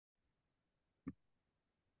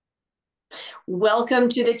Welcome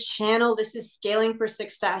to the channel. This is Scaling for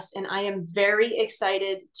Success, and I am very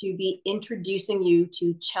excited to be introducing you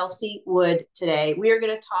to Chelsea Wood today. We are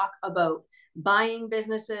going to talk about buying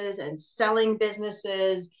businesses and selling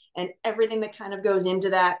businesses and everything that kind of goes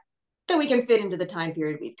into that we can fit into the time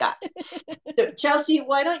period we've got. So, Chelsea,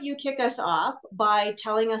 why don't you kick us off by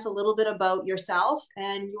telling us a little bit about yourself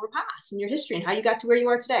and your past and your history and how you got to where you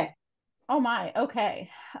are today? Oh my, okay.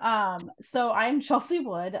 So I'm Chelsea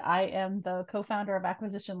Wood. I am the co-founder of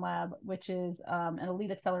Acquisition Lab, which is an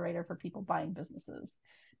elite accelerator for people buying businesses.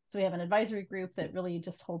 So we have an advisory group that really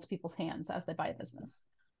just holds people's hands as they buy a business.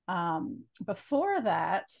 Before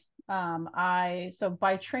that, so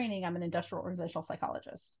by training, I'm an industrial organizational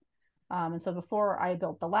psychologist. And so before I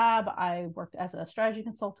built the lab, I worked as a strategy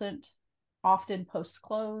consultant, often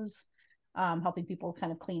post-close, helping people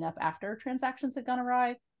kind of clean up after transactions had gone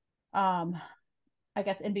awry. I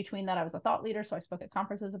guess in between that, I was a thought leader. So I spoke at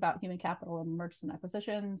conferences about human capital and mergers and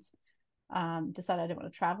acquisitions. Decided I didn't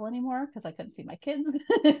want to travel anymore because I couldn't see my kids.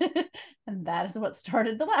 And that is what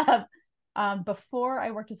started the lab. Before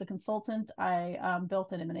I worked as a consultant, I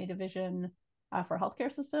built an M&A division for a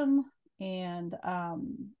healthcare system and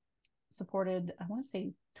supported, I want to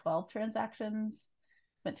say 12 transactions,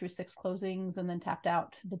 went through 6 closings, and then tapped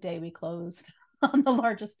out the day we closed on the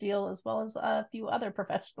largest deal, as well as a few other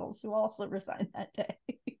professionals who also resigned that day.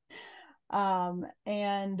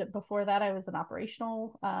 And before that, I was an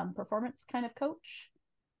operational performance kind of coach.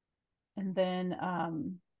 And then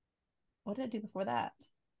what did I do before that?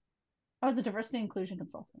 I was a diversity and inclusion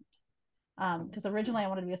consultant because originally I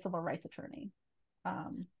wanted to be a civil rights attorney.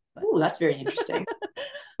 Oh, that's very interesting.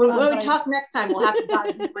 When we talk next time, we'll have to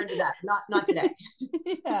dive deeper into that. Not today.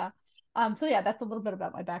 Yeah. So yeah, that's a little bit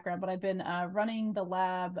about my background, but I've been running the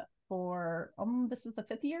lab for this is the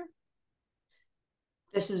 5th year.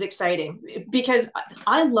 This is exciting because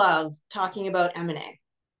I love talking about M&A.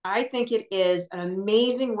 I think it is an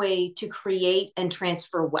amazing way to create and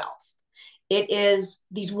transfer wealth. It is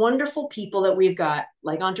these wonderful people that we've got,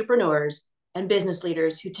 like entrepreneurs and business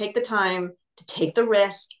leaders, who take the time to take the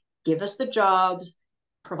risk, give us the jobs,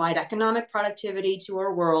 provide economic productivity to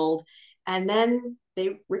our world, and then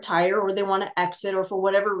they retire or they want to exit or for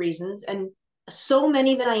whatever reasons. And so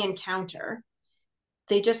many that I encounter,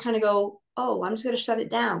 they just kind of go, oh, I'm just going to shut it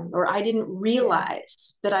down, or I didn't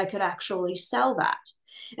realize that I could actually sell that.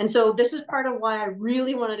 And so this is part of why I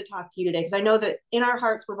really wanted to talk to you today, because I know that in our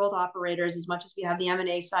hearts, we're both operators as much as we have the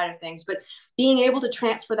M&A side of things, but being able to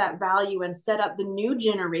transfer that value and set up the new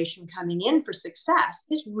generation coming in for success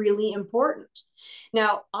is really important.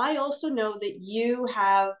 Now, I also know that you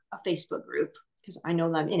have a Facebook group, because I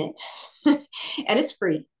know I'm in it, and it's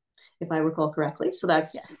free, if I recall correctly. So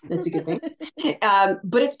that's a good thing.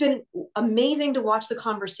 But it's been amazing to watch the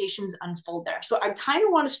conversations unfold there. So I kind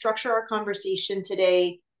of want to structure our conversation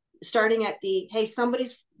today, starting at the, hey,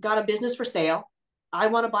 somebody's got a business for sale. I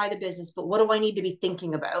want to buy the business, but what do I need to be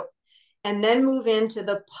thinking about? And then move into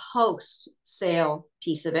the post-sale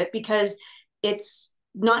piece of it, because it's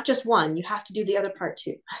not just one. You have to do the other part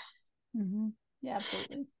too. Mm-hmm. Yeah,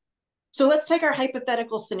 absolutely. So let's take our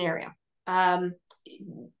hypothetical scenario.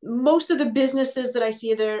 Most of the businesses that I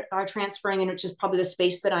see that are transferring in, which is probably the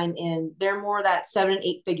space that I'm in, they're more that 7 and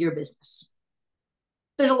 8 figure business.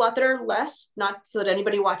 There's a lot that are less, not so that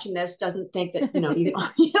anybody watching this doesn't think that,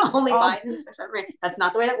 you only buy this or something. That's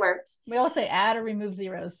not the way that works. We always say add or remove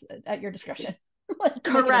zeros at your discretion. Like,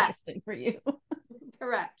 to Correct. Make it interesting for you.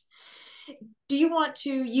 Correct. Do you want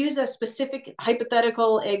to use a specific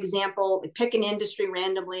hypothetical example, pick an industry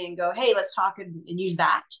randomly and go, hey, let's talk and use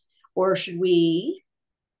that? Or should we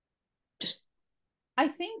just? I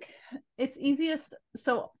think it's easiest.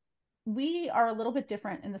 So we are a little bit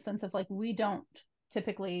different in the sense of, like, we don't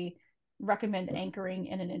typically recommend anchoring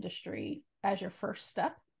in an industry as your first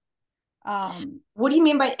step. What do you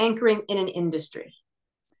mean by anchoring in an industry?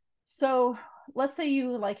 So let's say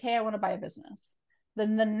you like, hey, I want to buy a business.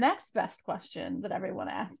 Then the next best question that everyone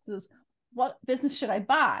asks is, what business should I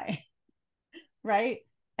buy? Right.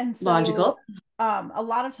 And so Logical. A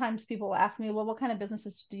lot of times people ask me, well, what kind of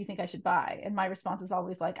businesses do you think I should buy? And my response is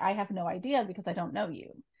always like, I have no idea because I don't know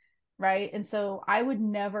you. Right. And so I would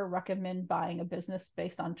never recommend buying a business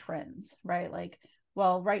based on trends, right? Like,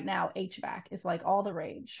 well, right now, HVAC is like all the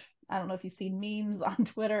rage. I don't know if you've seen memes on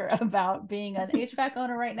Twitter about being an HVAC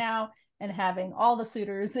owner right now and having all the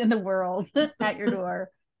suitors in the world at your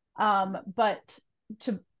door. But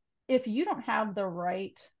if you don't have the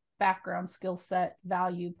right background, skill set,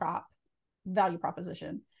 value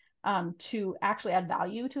proposition to actually add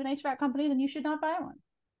value to an HVAC company, then you should not buy one.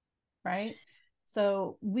 Right.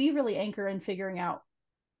 So we really anchor in figuring out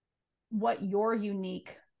what your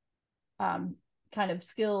unique kind of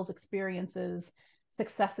skills, experiences,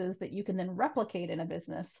 successes that you can then replicate in a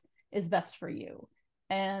business is best for you.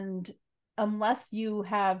 And unless you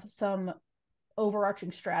have some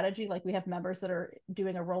overarching strategy, like we have members that are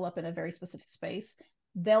doing a roll up in a very specific space,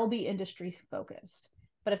 they'll be industry focused.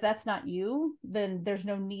 But if that's not you, then there's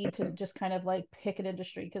no need to just kind of like pick an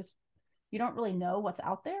industry, because you don't really know what's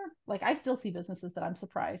out there. Like I still see businesses that I'm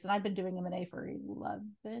surprised, and I've been doing M&A for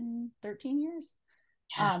 11, 13 years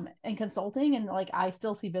Yeah. and consulting. And like, I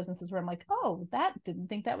still see businesses where I'm like, oh, that didn't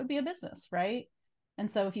think that would be a business. Right. And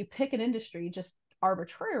so if you pick an industry just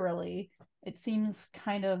arbitrarily, it seems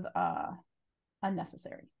kind of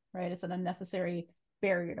unnecessary, right? It's an unnecessary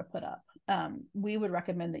barrier to put up. We would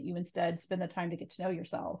recommend that you instead spend the time to get to know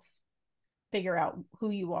yourself, figure out who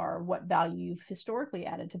you are, what value you've historically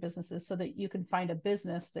added to businesses, so that you can find a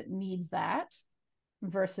business that needs that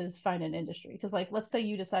versus find an industry. Because like, let's say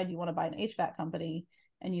you decide you want to buy an HVAC company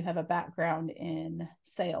and you have a background in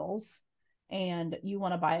sales, and you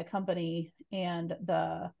want to buy a company and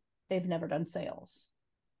they've never done sales,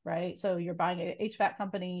 right? So you're buying a HVAC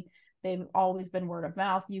company, they've always been word of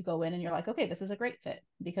mouth. You go in and you're like, okay, this is a great fit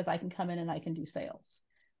because I can come in and I can do sales,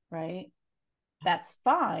 right? That's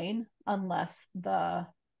fine unless the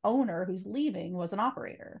owner who's leaving was an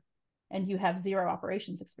operator and you have zero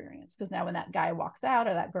operations experience. Because now when that guy walks out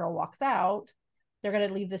or that girl walks out, they're going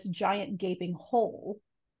to leave this giant gaping hole.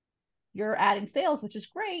 You're adding sales, which is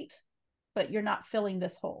great, but you're not filling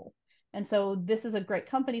this hole. And so this is a great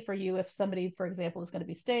company for you if somebody, for example, is going to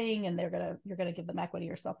be staying and you're going to give them equity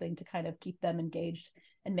or something to kind of keep them engaged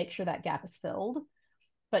and make sure that gap is filled.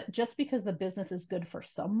 But just because the business is good for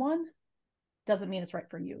someone doesn't mean it's right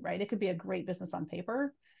for you, right? It could be a great business on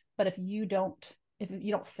paper, but if you don't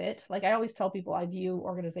fit, like I always tell people, I view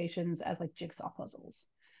organizations as like jigsaw puzzles,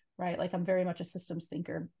 right? Like I'm very much a systems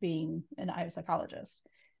thinker, being an IO psychologist.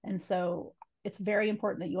 And so it's very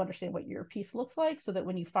important that you understand what your piece looks like, so that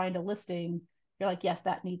when you find a listing, you're like, yes,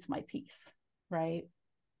 that needs my piece, right?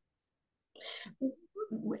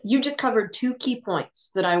 You just covered two key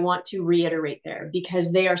points that I want to reiterate there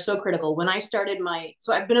because they are so critical. When I started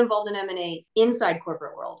so I've been involved in M&A inside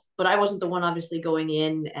corporate world, but I wasn't the one obviously going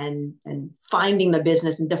in and finding the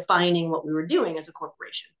business and defining what we were doing as a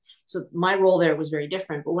corporation. So my role there was very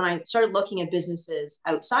different. But when I started looking at businesses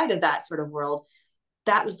outside of that sort of world,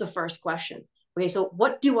 that was the first question. Okay, so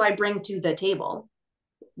what do I bring to the table?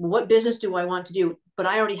 What business do I want to do? But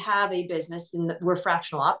I already have a business and we're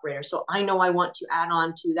fractional operators. So I know I want to add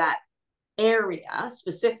on to that area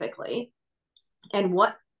specifically and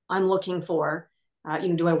what I'm looking for.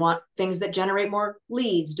 Do I want things that generate more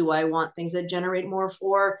leads? Do I want things that generate more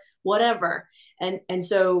for whatever? And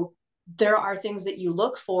so there are things that you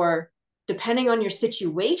look for depending on your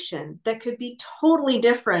situation that could be totally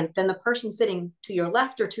different than the person sitting to your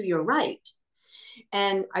left or to your right.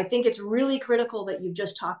 And I think it's really critical that you've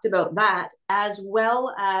just talked about that, as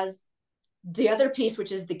well as the other piece,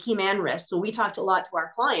 which is the key man risk. So we talked a lot to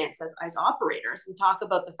our clients as operators and talk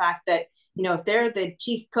about the fact that, if they're the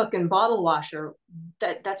chief cook and bottle washer,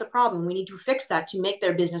 that's a problem. We need to fix that to make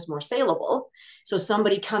their business more saleable. So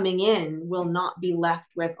somebody coming in will not be left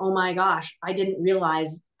with, oh my gosh, I didn't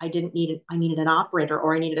realize I needed an operator,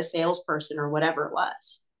 or I needed a salesperson, or whatever it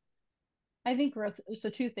was. I think growth. So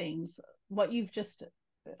two things. What you've just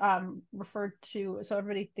referred to. So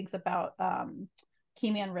everybody thinks about key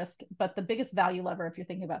man risk, but the biggest value lever, if you're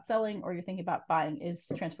thinking about selling or you're thinking about buying, is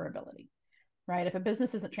transferability, right? If a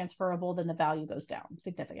business isn't transferable, then the value goes down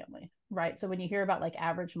significantly, right? So when you hear about like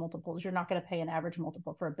average multiples, you're not going to pay an average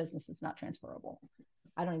multiple for a business that's not transferable.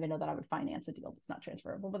 I don't even know that I would finance a deal that's not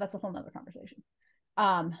transferable, but that's a whole nother conversation.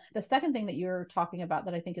 The second thing that you're talking about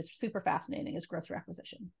that I think is super fascinating is growth through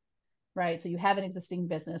acquisition, right? So you have an existing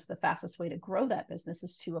business. The fastest way to grow that business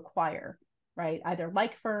is to acquire, right? Either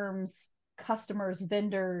like firms, customers,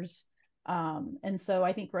 vendors. And so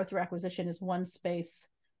I think growth through acquisition is one space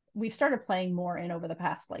we've started playing more in over the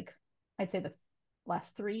past, like, I'd say the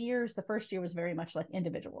last 3 years. The first year was very much like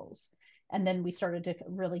individuals. And then we started to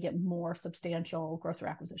really get more substantial growth through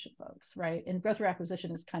acquisition folks, right? And growth through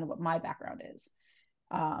acquisition is kind of what my background is.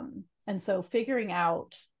 And so figuring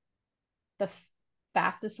out the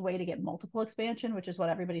fastest way to get multiple expansion, which is what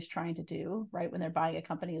everybody's trying to do, right? When they're buying a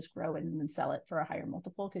company, is grow it and then sell it for a higher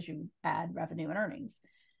multiple because you add revenue and earnings.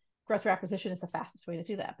 Growth through acquisition is the fastest way to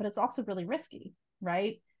do that, but it's also really risky,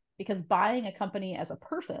 right? Because buying a company as a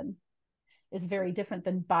person is very different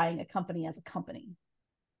than buying a company as a company,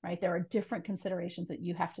 right? There are different considerations that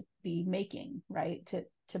you have to be making, right?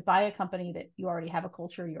 To buy a company that you already have a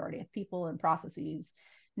culture, you already have people and processes,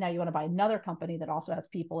 Now you want to buy another company that also has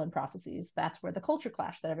people and processes. That's where the culture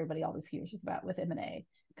clash that everybody always hears about with M&A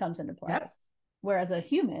comes into play. Yep. Whereas a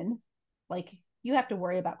human, like, you have to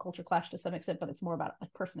worry about culture clash to some extent, but it's more about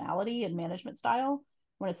like personality and management style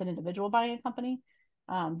when it's an individual buying a company,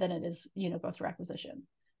 than it is, growth through acquisition.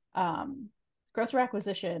 Growth through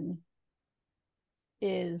acquisition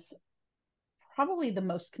is probably the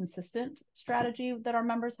most consistent strategy that our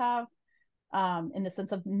members have, in the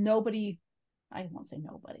sense of nobody, I won't say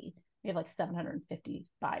nobody, we have like 750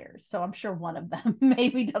 buyers. So I'm sure one of them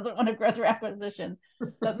maybe doesn't want to grow through acquisition,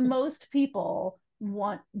 but most people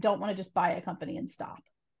don't want to just buy a company and stop,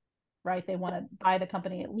 right? They want to buy the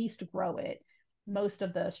company, at least grow it. Most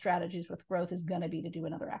of the strategies with growth is going to be to do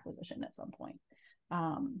another acquisition at some point.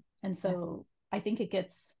 And so I think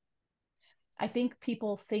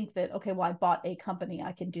people think that, okay, well, I bought a company,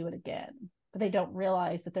 I can do it again, but they don't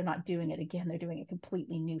realize that they're not doing it again. They're doing a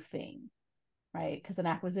completely new thing, right? Because an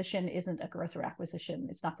acquisition isn't a growth or acquisition.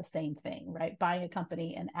 It's not the same thing, right? Buying a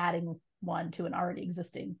company and adding one to an already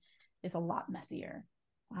existing is a lot messier.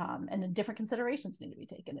 And then different considerations need to be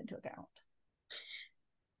taken into account.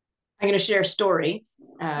 I'm going to share a story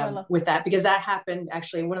Oh, with that, because that happened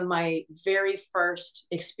actually. One of my very first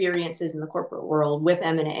experiences in the corporate world with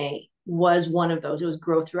M&A was one of those. It was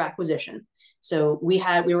growth through acquisition. So we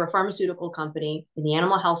were a pharmaceutical company in the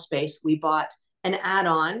animal health space. We bought an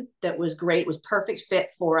add-on that was great. It was perfect fit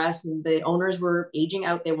for us. And the owners were aging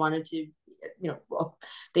out. They wanted to,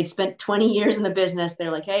 they'd spent 20 years in the business.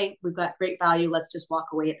 They're like, hey, we've got great value. Let's just walk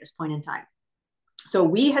away at this point in time. So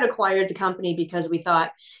we had acquired the company because we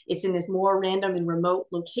thought it's in this more random and remote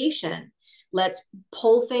location. Let's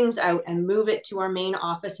pull things out and move it to our main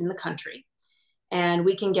office in the country, and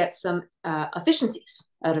we can get some efficiencies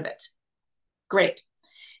out of it. Great.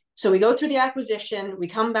 So we go through the acquisition. We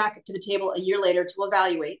come back to the table a year later to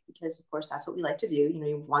evaluate, because of course that's what we like to do.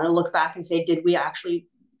 You want to look back and say, did we actually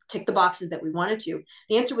tick the boxes that we wanted to?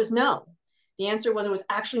 The answer was no. The answer was it was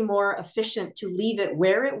actually more efficient to leave it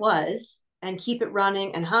where it was and keep it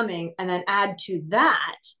running and humming, and then add to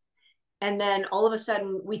that. And then all of a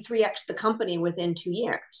sudden, we 3x the company within 2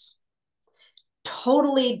 years.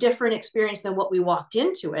 Totally different experience than what we walked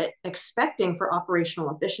into it expecting for operational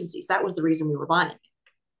efficiencies. That was the reason we were buying it. It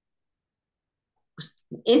was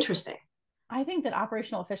interesting. I think that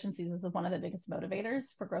operational efficiencies is one of the biggest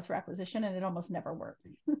motivators for growth through acquisition, and it almost never works.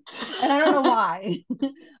 And I don't know why.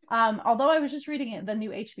 Although I was just reading the new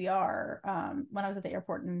HBR when I was at the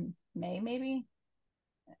airport in May, maybe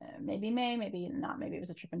May, maybe not, maybe it was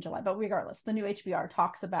a trip in July, but regardless, the new HBR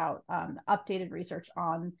talks about updated research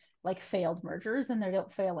on like failed mergers, and they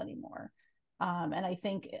don't fail anymore. And I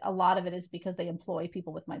think a lot of it is because they employ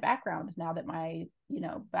people with my background. Now that my,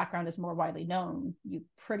 background is more widely known, you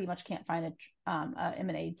pretty much can't find a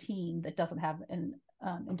M&A team that doesn't have an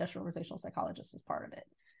industrial organizational psychologist as part of it,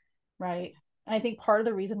 right? And I think part of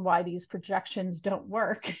the reason why these projections don't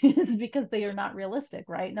work is because they are not realistic,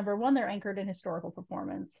 right? Number one, they're anchored in historical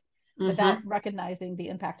performance without recognizing the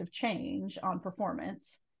impact of change on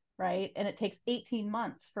performance, right? And it takes 18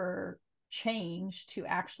 months for change to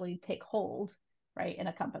actually take hold, right, in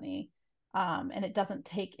a company. And it doesn't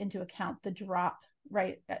take into account the drop,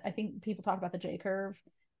 right? I think people talk about the J curve.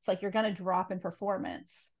 It's like you're going to drop in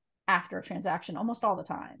performance after a transaction almost all the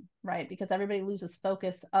time, right? Because everybody loses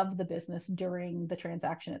focus of the business during the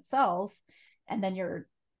transaction itself. And then you're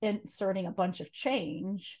inserting a bunch of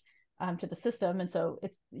change to the system. And so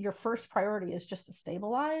it's your first priority is just to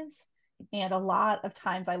stabilize. And a lot of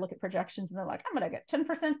times I look at projections and they're like, I'm going to get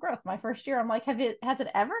 10% growth my first year. I'm like, has it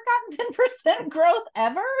ever gotten 10% growth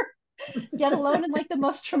ever? Get alone in like the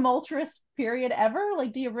most tumultuous period ever?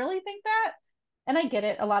 Like, do you really think that? And I get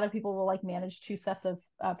it. A lot of people will like manage two sets of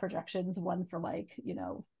projections, one for like,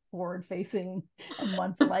 forward facing and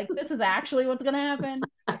one for like, this is actually what's going to happen.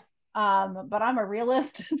 But I'm a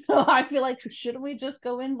realist. So I feel like, shouldn't we just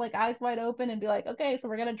go in like eyes wide open and be like, okay, so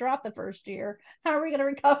we're going to drop the first year. How are we going to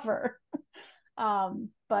recover?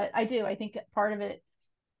 But I think part of it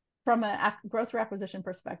from a growth or acquisition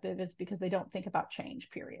perspective is because they don't think about change,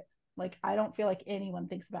 period. Like, I don't feel like anyone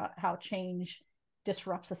thinks about how change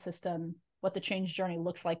disrupts a system, what the change journey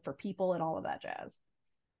looks like for people and all of that jazz.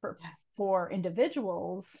 For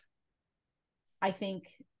individuals, I think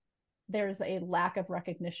there's a lack of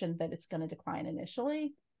recognition that it's going to decline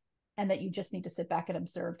initially, and that you just need to sit back and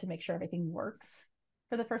observe to make sure everything works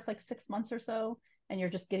for the first like 6 months or so, and you're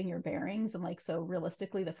just getting your bearings. And like, so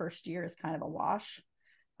realistically, the first year is kind of a wash.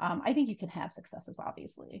 I think you can have successes,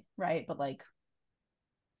 obviously, right? But like,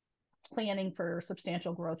 planning for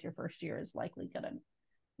substantial growth your first year is likely gonna,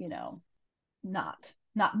 not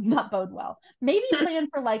not bode well. Maybe plan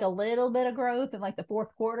for like a little bit of growth in like the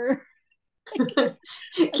fourth quarter. Like,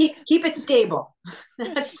 keep it stable.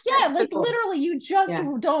 yeah, That's the like goal. literally you just Yeah.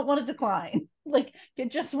 don't want to decline. Like you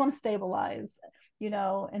just want to stabilize,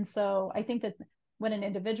 And so I think that when an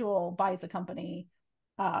individual buys a company,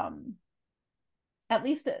 um, at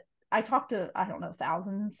least I talked to, I don't know,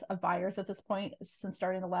 thousands of buyers at this point since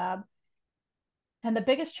starting the lab. And the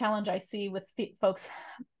biggest challenge I see with folks,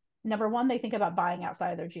 number one, they think about buying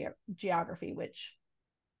outside of their geography, which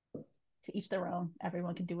to each their own.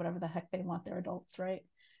 Everyone can do whatever the heck they want. They're adults, right?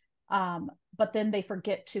 But then they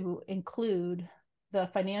forget to include the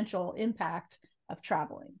financial impact of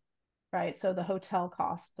traveling, right? So the hotel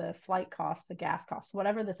cost, the flight cost, the gas cost,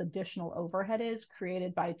 whatever this additional overhead is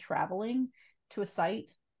created by traveling to a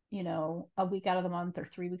site, a week out of the month or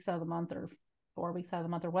 3 weeks out of the month or 4 weeks out of the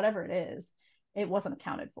month or whatever it is, it wasn't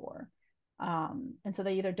accounted for. And so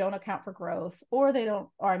they either don't account for growth or they don't,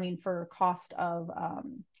 or I mean, for cost of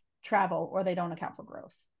travel, or they don't account for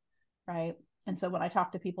growth, right? And so when I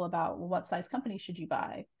talk to people about, well, what size company should you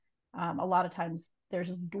buy, a lot of times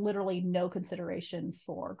there's literally no consideration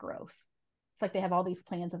for growth. It's like they have all these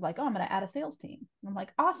plans of like, oh, I'm going to add a sales team. And I'm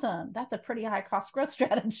like, awesome. That's a pretty high cost growth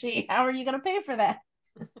strategy. How are you going to pay for that?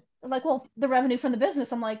 They're like, well, the revenue from the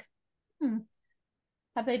business. I'm like,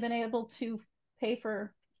 have they been able to pay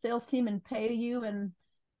for sales team and pay you? And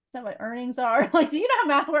is that what earnings are? Like, do you know how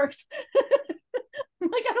math works?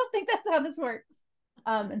 Like, I don't think that's how this works.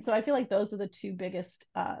 And so I feel like those are the two biggest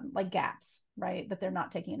like gaps, right? That they're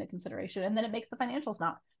not taking into consideration. And then it makes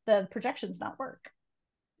the projections not work.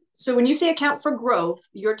 So when you say account for growth,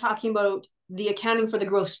 you're talking about the accounting for the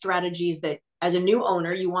growth strategies that as a new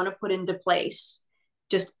owner you want to put into place,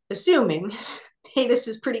 just assuming, hey, this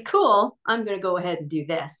is pretty cool, I'm going to go ahead and do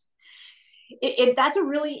this. That's a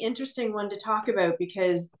really interesting one to talk about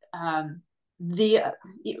because the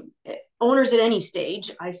owners at any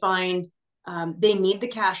stage, I find they need the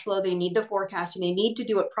cash flow, they need the forecasting, they need to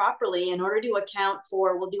do it properly in order to account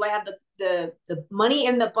for, well, do I have the money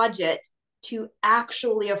in the budget to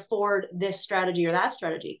actually afford this strategy or that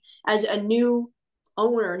strategy? As a new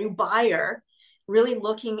owner, new buyer, really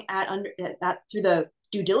looking at that through the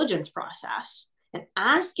due diligence process and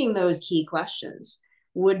asking those key questions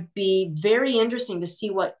would be very interesting to see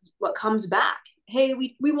what comes back. Hey,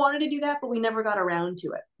 we wanted to do that, but we never got around to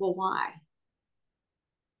it. Well, why?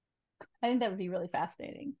 I think that would be really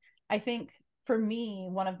fascinating. I think for me,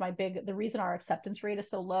 the reason our acceptance rate is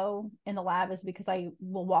so low in the lab is because I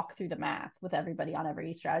will walk through the math with everybody on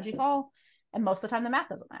every strategy call. And most of the time, the math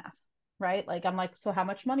doesn't math, right? Like, I'm like, so how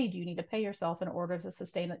much money do you need to pay yourself in order to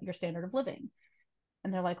sustain your standard of living?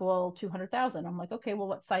 And they're like, well, 200,000. I'm like, okay, well,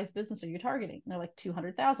 what size business are you targeting? And they're like,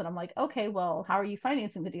 200,000. I'm like, okay, well, how are you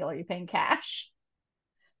financing the deal? Are you paying cash?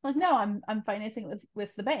 I'm like, no, I'm financing it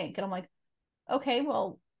with the bank. And I'm like, okay,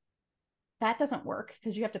 well, that doesn't work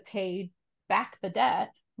because you have to pay back the debt,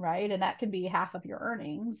 right? And that can be half of your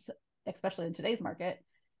earnings, especially in today's market.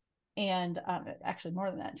 And actually more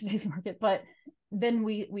than that in today's market. But then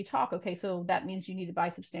we talk, okay, so that means you need to buy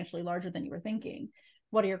substantially larger than you were thinking.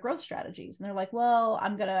 What are your growth strategies? And they're like, well,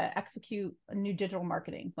 I'm going to execute a new digital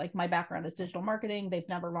marketing. Like, my background is digital marketing. They've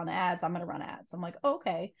never run ads. I'm going to run ads. I'm like,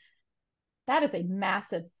 okay, that is a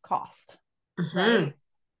massive cost, Mm-hmm. right?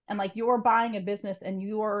 And like, you're buying a business and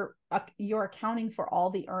you're accounting for all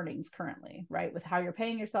the earnings currently, right? With how you're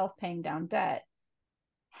paying yourself, paying down debt.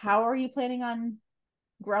 How are you planning on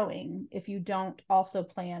growing if you don't also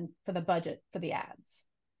plan for the budget for the ads?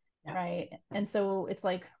 Yeah. Right? And so it's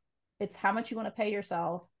like, it's how much you want to pay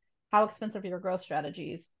yourself, how expensive are your growth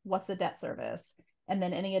strategies, what's the debt service, and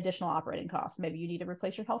then any additional operating costs. Maybe you need to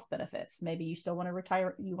replace your health benefits. Maybe you still want to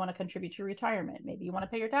retire, you want to contribute to retirement. Maybe you want to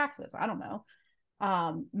pay your taxes. I don't know.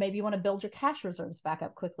 Maybe you want to build your cash reserves back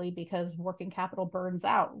up quickly because working capital burns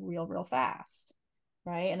out real fast,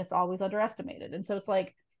 right? And it's always underestimated. And so it's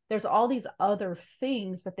like, there's all these other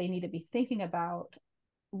things that they need to be thinking about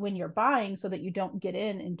when you're buying so that you don't get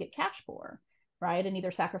in and get cash poor, right? And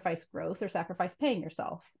either sacrifice growth or sacrifice paying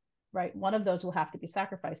yourself, right? One of those will have to be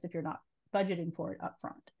sacrificed if you're not budgeting for it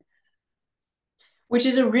upfront. Which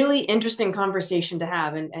is a really interesting conversation to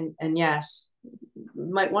have. And yes, you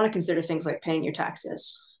might want to consider things like paying your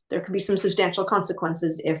taxes. There could be some substantial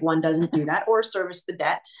consequences if one doesn't do that or service the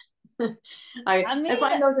debt. I I mean,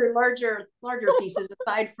 find those are larger pieces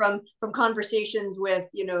aside from conversations with,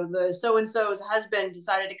 the so and so's husband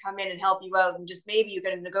decided to come in and help you out, and just maybe you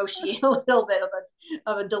can negotiate a little bit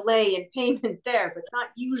of a delay in payment there, but not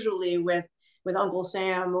usually with Uncle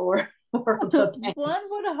Sam or the one banks.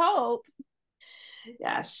 would hope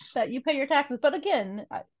Yes, that you pay your taxes. But again,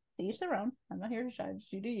 to each their own. I'm not here to judge.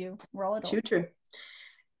 You do you. We're all too adults. true.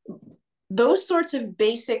 Those sorts of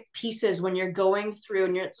basic pieces when you're going through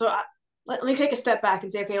and let me take a step back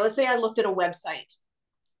and say, okay, let's say I looked at a website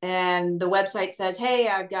and the website says, hey,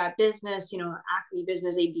 I've got business, Acme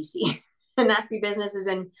Business ABC. And Acme Business is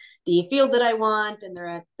in the field that I want, and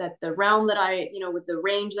they're at the realm that with the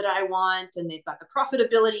range that I want, and they've got the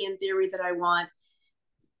profitability in theory that I want.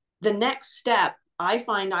 The next step, I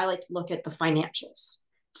find I like to look at the financials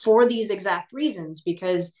for these exact reasons,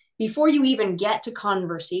 because before you even get to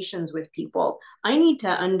conversations with people, I need to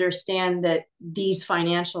understand that these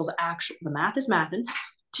financials actually, the math is mathing,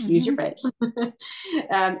 to use your phrase,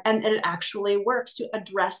 and it actually works to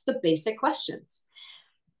address the basic questions.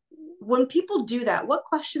 When people do that, what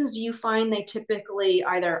questions do you find they typically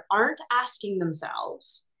either aren't asking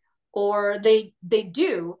themselves, or they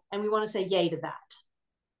do, and we want to say yay to that?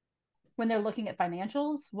 When they're looking at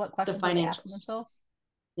financials, what The questions are they asking financials. themselves?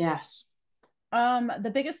 Yes.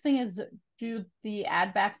 The biggest thing is, do the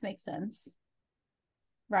add backs make sense?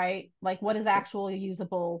 Right? Like, what is actual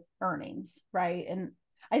usable earnings? Right? And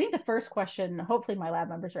I think the first question, hopefully my lab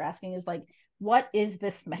members are asking, is like, what is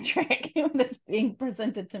this metric that's being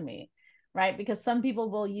presented to me? Right? Because some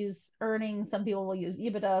people will use earnings, some people will use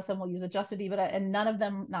EBITDA, some will use adjusted EBITDA, and not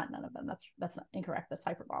none of them, that's not incorrect, that's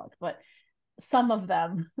hyperbolic, but some of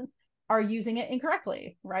them are using it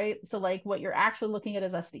incorrectly, right? So like what you're actually looking at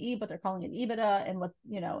is SDE, but they're calling it EBITDA, and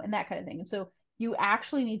and that kind of thing. And so you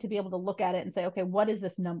actually need to be able to look at it and say, okay, what is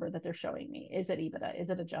this number that they're showing me? Is it EBITDA? Is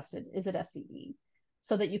it adjusted? Is it SDE?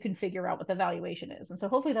 So that you can figure out what the valuation is. And so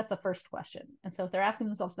hopefully that's the first question. And so if they're asking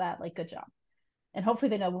themselves that, like, good job. And hopefully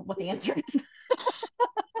they know what the answer is.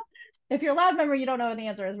 If you're a lab member, you don't know what the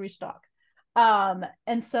answer is, we should talk.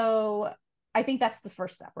 And so I think that's the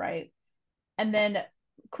first step, right? And then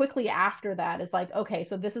quickly after that is like, okay,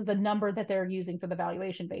 so this is the number that they're using for the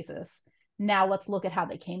valuation basis. Now let's look at how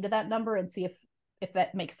they came to that number and see if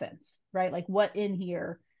that makes sense, right? Like what in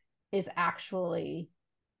here is actually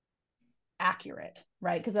accurate,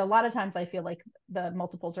 right? Because a lot of times I feel like the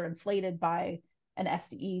multiples are inflated by an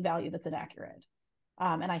SDE value that's inaccurate.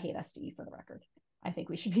 And I hate SDE, for the record. I think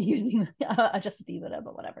we should be using adjusted EBITDA,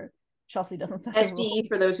 but whatever. Chelsea doesn't set the rules. SDE,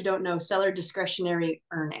 for those who don't know, seller discretionary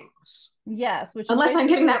earnings. Yes, which is Unless I'm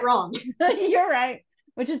getting basically, that wrong. you're right,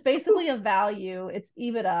 which is basically a value. It's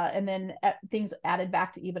EBITDA and then things added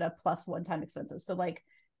back to EBITDA plus one-time expenses. So like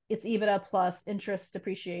it's EBITDA plus interest,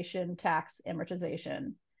 depreciation, tax,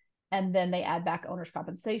 amortization, and then they add back owner's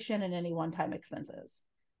compensation and any one-time expenses.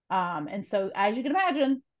 And so as you can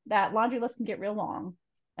imagine, that laundry list can get real long.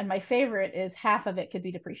 And my favorite is half of it could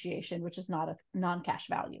be depreciation, which is not a non-cash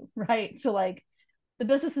value, right? So like the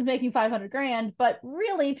business is making 500 grand, but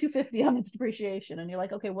really 250 on its depreciation. And you're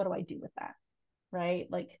like, okay, what do I do with that? Right?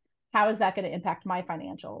 Like, how is that going to impact my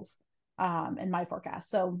financials and my forecast?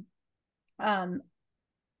 So add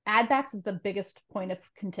backs is the biggest point of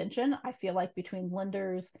contention, I feel like, between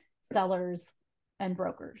lenders, sellers, and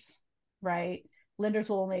brokers, right? Lenders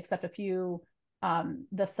will only accept a few.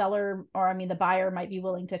 The seller, or I mean, the buyer might be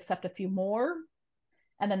willing to accept a few more.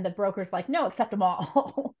 And then the broker's like, no, accept them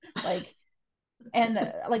all. Like,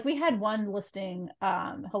 and like we had one listing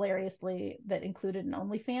hilariously that included an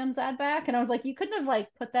OnlyFans ad back. And I was like, you couldn't have like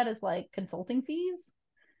put that as like consulting fees.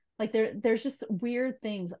 Like there's just weird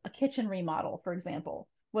things. A kitchen remodel, for example,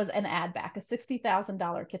 was an ad back, a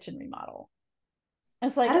 $60,000 kitchen remodel. And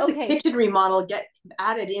it's How like, does a okay, kitchen remodel get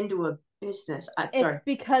added into a business? it's Sorry.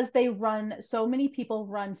 because they run so many people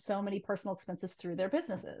run so many personal expenses through their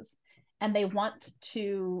businesses, and they want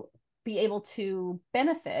to be able to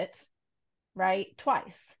benefit, right,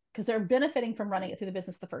 twice, because they're benefiting from running it through the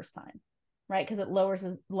business the first time, right? Because it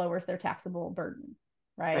lowers their taxable burden,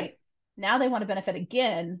 right? Right. Now they want to benefit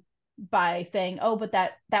again by saying, oh, but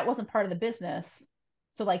that wasn't part of the business,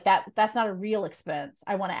 so like that's not a real expense.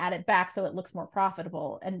 I want to add it back so it looks more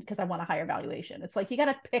profitable, and because I want a higher valuation. It's like you got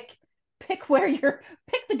to pick where you're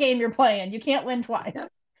pick the game you're playing. You can't win twice, Yeah.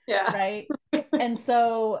 Yeah. right? And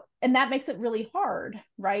so, and that makes it really hard,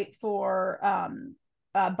 right, for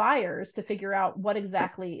buyers to figure out what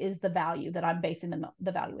exactly is the value that I'm basing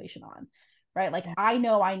the valuation on, right? Like, Yeah. I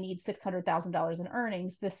know I need $600,000 in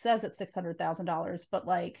earnings. This says it's $600,000, but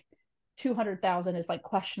like 200,000 is like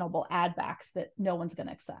questionable add backs that no one's going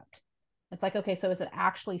to accept. It's like, okay, so is it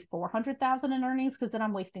actually 400,000 in earnings? Because then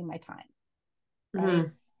I'm wasting my time, right? Mm-hmm.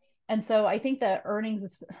 And so I think that earnings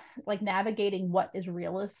is like navigating what is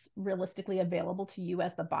realistically available to you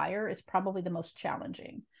as the buyer is probably the most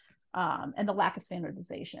challenging. And the lack of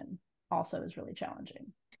standardization also is really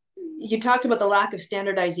challenging. You talked about the lack of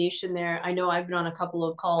standardization there. I know I've been on a couple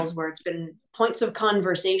of calls where it's been points of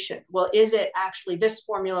conversation. Well, is it actually this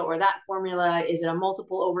formula or that formula? Is it a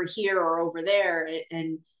multiple over here or over there?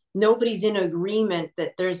 And nobody's in agreement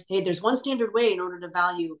that there's one standard way in order to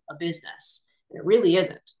value a business. It really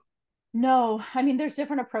isn't. No, I mean there's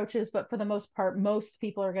different approaches, but for the most part, most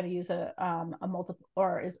people are going to use a multiple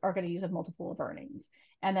are going to use a multiple of earnings,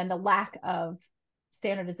 and then the lack of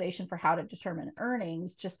standardization for how to determine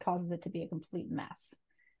earnings just causes it to be a complete mess.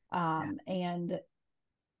 And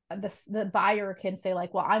the buyer can say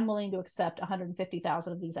like, well, I'm willing to accept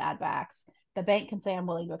 150,000 of these ad backs. The bank can say I'm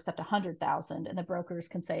willing to accept 100,000, and the brokers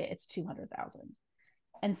can say it's 200,000.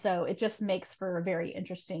 And so it just makes for a very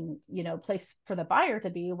interesting, place for the buyer to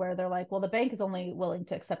be, where they're like, well, the bank is only willing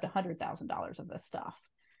to accept $100,000 of this stuff.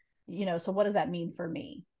 So what does that mean for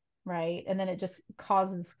me? Right. And then it just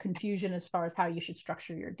causes confusion as far as how you should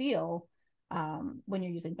structure your deal when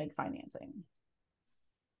you're using bank financing.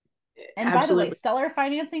 And by the way, Absolutely. seller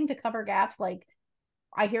financing to cover gaps, like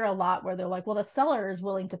I hear a lot where they're like, well, the seller is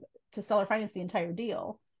willing to seller finance the entire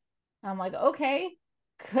deal. I'm like, okay,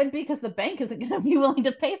 could be because the bank isn't going to be willing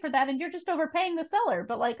to pay for that, and you're just overpaying the seller.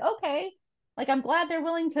 But like, okay, like I'm glad they're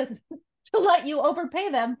willing to let you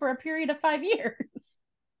overpay them for a period of 5 years.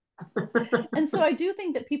 And so I do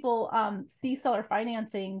think that people see seller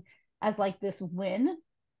financing as like this win.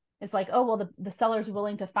 It's like, oh well, the seller's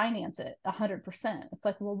willing to finance it 100%. It's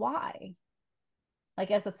like, well, why?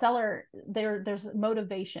 Like as a seller, there's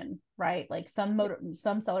motivation, right? Like some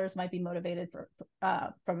sellers might be motivated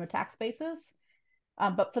from a tax basis.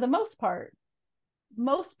 But for the most part,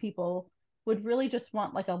 most people would really just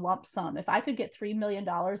want like a lump sum. If I could get $3 million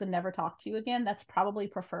and never talk to you again, that's probably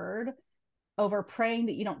preferred over praying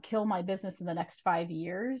that you don't kill my business in the next 5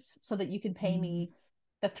 years so that you can pay me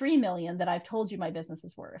the 3 million that I've told you my business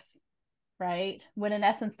is worth. Right. When in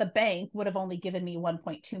essence, the bank would have only given me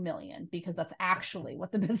 1.2 million because that's actually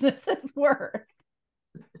what the business is worth.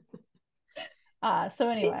 So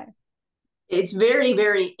anyway. It's very,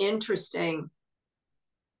 very interesting.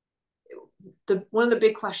 One of the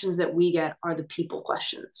big questions that we get are the people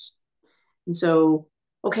questions. And so,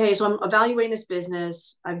 okay, so I'm evaluating this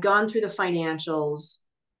business. I've gone through the financials.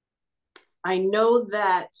 I know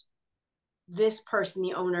that this person,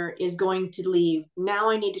 the owner, is going to leave. Now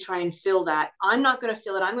I need to try and fill that. I'm not going to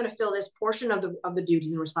fill it. I'm going to fill this portion of the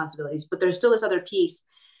duties and responsibilities, but there's still this other piece.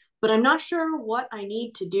 But I'm not sure what I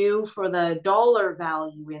need to do for the dollar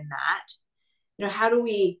value in that. How do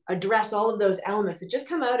we address all of those elements that just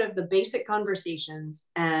come out of the basic conversations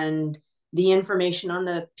and the information on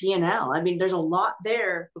the P&L? I mean, there's a lot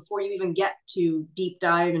there before you even get to deep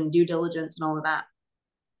dive and due diligence and all of that.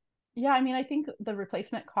 Yeah, I mean, I think the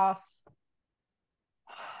replacement costs,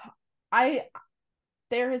 I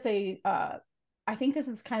there is I think this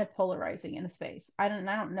is kind of polarizing in the space. I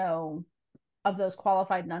don't know of those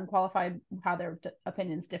qualified and unqualified how their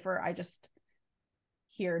opinions differ. I just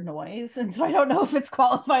hear noise, and so I don't know if it's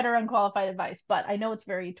qualified or unqualified advice, but I know it's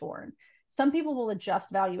very torn. Some people will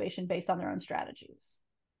adjust valuation based on their own strategies,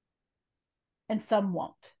 and some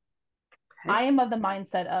won't. Okay. I am of the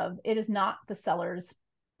mindset of it is not the seller's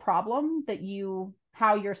problem that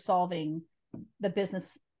how you're solving the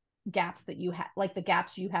business gaps that you have, like the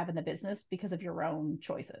gaps you have in the business because of your own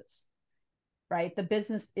choices, right? The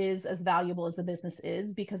business is as valuable as the business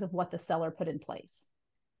is because of what the seller put in place,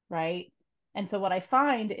 right? And so what I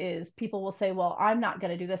find is people will say, well, I'm not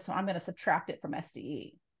going to do this, so I'm going to subtract it from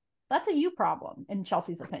SDE. That's a you problem in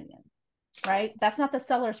Chelsea's opinion, right? That's not the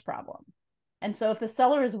seller's problem. And so if the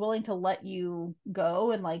seller is willing to let you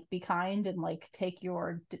go and like be kind and like take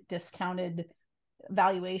your discounted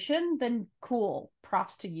valuation, then cool,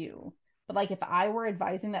 props to you. But like if I were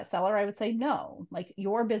advising that seller, I would say no, like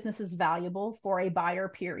your business is valuable for a buyer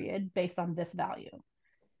period based on this value,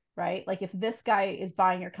 right? Like if this guy is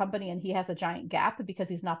buying your company and he has a giant gap because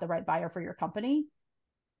he's not the right buyer for your company,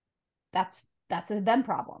 that's a them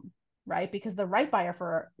problem, right? Because the right buyer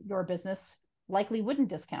for your business likely wouldn't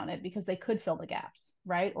discount it because they could fill the gaps,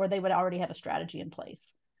 right? Or they would already have a strategy in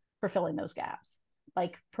place for filling those gaps,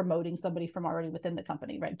 like promoting somebody from already within the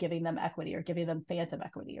company, right? Giving them equity or giving them phantom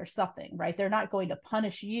equity or something, right? They're not going to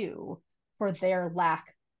punish you for their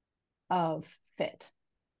lack of fit.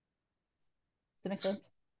 Does that make sense?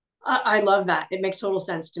 I love that. It makes total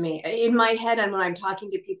sense to me. In my head, and when I'm talking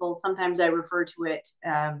to people, sometimes I refer to it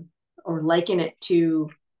or liken it to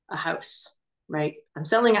a house, right? I'm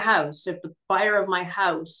selling a house. If the buyer of my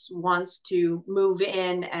house wants to move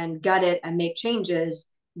in and gut it and make changes,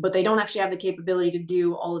 but they don't actually have the capability to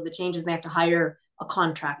do all of the changes, they have to hire a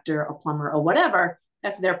contractor, a plumber, or whatever,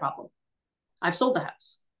 that's their problem. I've sold the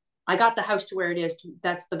house. I got the house to where it is.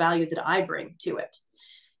 That's the value that I bring to it.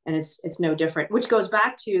 And it's no different, which goes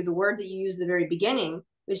back to the word that you used at the very beginning,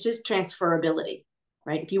 is just transferability,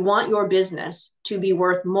 right? If you want your business to be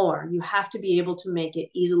worth more, you have to be able to make it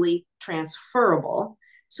easily transferable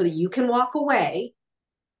so that you can walk away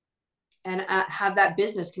and have that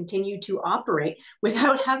business continue to operate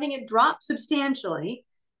without having it drop substantially.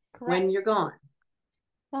 Correct. When you're gone.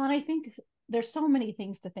 Well, and I think there's so many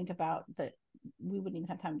things to think about that we wouldn't even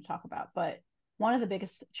have time to talk about. But one of the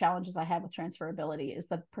biggest challenges I had with transferability is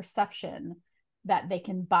the perception that they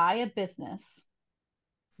can buy a business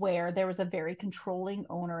where there was a very controlling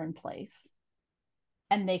owner in place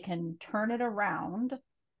and they can turn it around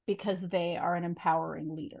because they are an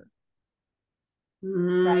empowering leader.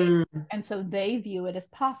 Right. And so they view it as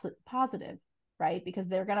positive, right? Because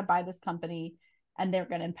they're going to buy this company and they're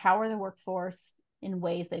going to empower the workforce in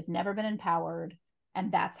ways they've never been empowered.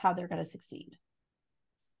 And that's how they're going to succeed.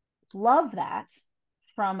 Love that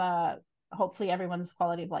from hopefully everyone's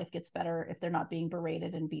quality of life gets better if they're not being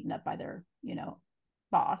berated and beaten up by their,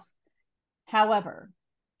 boss. However,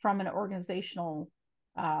 from an organizational,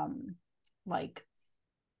 like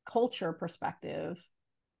culture perspective,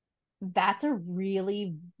 that's a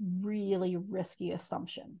really, really risky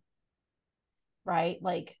assumption, right?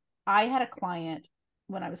 Like I had a client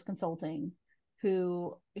when I was consulting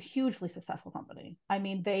who, a hugely successful company. I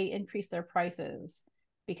mean, they increased their prices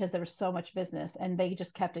because there was so much business and they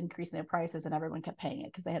just kept increasing their prices and everyone kept paying it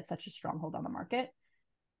because they had such a stronghold on the market.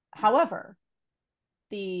 However,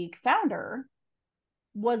 the founder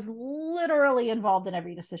was literally involved in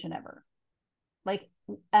every decision ever, like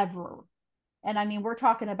ever. And I mean, we're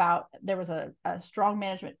talking about there was a strong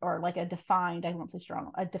management or like a defined, I won't say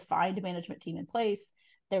strong, a defined management team in place.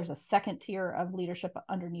 There was a second tier of leadership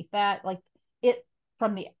underneath that. Like it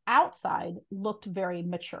from the outside looked very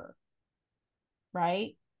mature,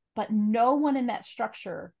 right? But no one in that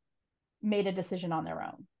structure made a decision on their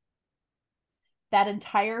own. That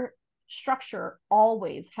entire structure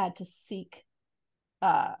always had to seek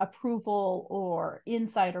approval or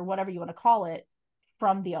insight or whatever you want to call it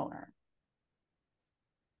from the owner.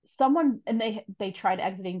 They tried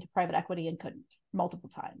exiting to private equity and couldn't multiple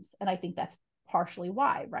times. And I think that's partially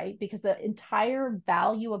why, right? Because the entire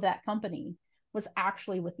value of that company was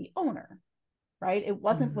actually with the owner, right? It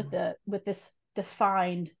wasn't with this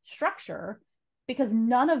defined structure because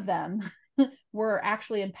none of them were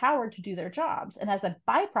actually empowered to do their jobs. And as a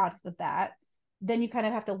byproduct of that, then you kind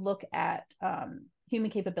of have to look at human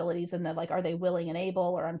capabilities and like, are they willing and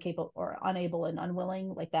able or incapable or unable and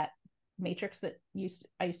unwilling, like that matrix that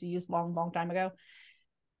I used to use long time ago,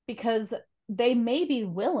 because they may be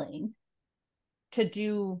willing to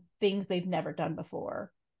do things they've never done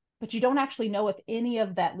before, but you don't actually know if any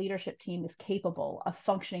of that leadership team is capable of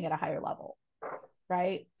functioning at a higher level,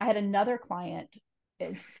 right? I had another client,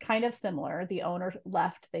 it's kind of similar. The owner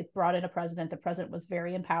left, they brought in a president. The president was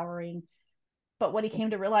very empowering, but what he came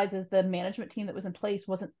to realize is the management team that was in place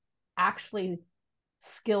wasn't actually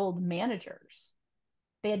skilled managers.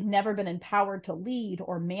 They had never been empowered to lead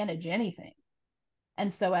or manage anything.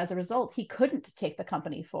 And so as a result, he couldn't take the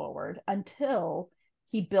company forward until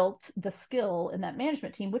he built the skill in that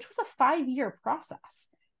management team, which was a 5-year process.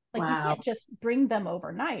 Like you can't just bring them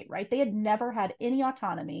overnight, right? They had never had any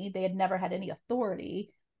autonomy. They had never had any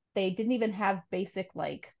authority. They didn't even have basic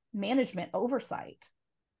like management oversight.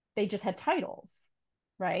 They just had titles,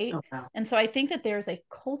 right? And so I think that there's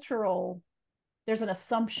an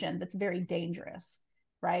assumption that's very dangerous,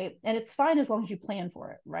 right? And it's fine as long as you plan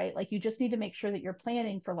for it, right? Like you just need to make sure that you're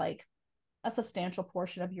planning for like a substantial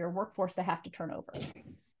portion of your workforce to have to turn over,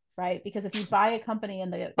 right? Because if you buy a company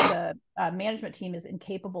and the management team is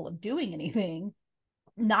incapable of doing anything,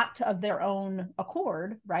 not of their own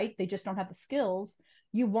accord, right? They just don't have the skills.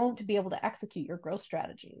 You won't be able to execute your growth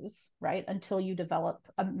strategies, right? Until you develop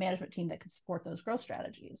a management team that can support those growth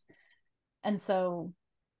strategies. And so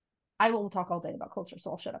I will talk all day about culture,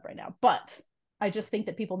 so I'll shut up right now. But I just think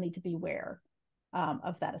that people need to be aware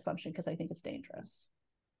of that assumption because I think it's dangerous.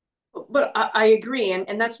 But I agree.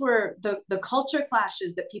 And that's where the culture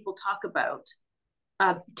clashes that people talk about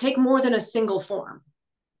take more than a single form.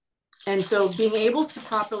 And so being able to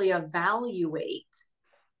properly evaluate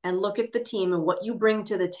and look at the team and what you bring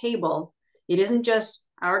to the table, it isn't just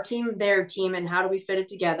our team, their team, and how do we fit it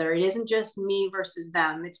together. It isn't just me versus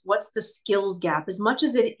them. It's what's the skills gap as much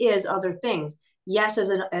as it is other things. Yes,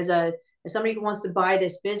 as somebody who wants to buy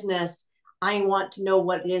this business, I want to know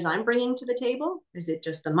what it is I'm bringing to the table. Is it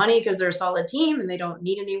just the money because they're a solid team and they don't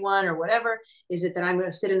need anyone or whatever? Is it that I'm going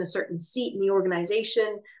to sit in a certain seat in the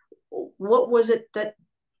organization? What was it that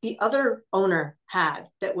the other owner had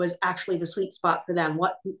that was actually the sweet spot for them?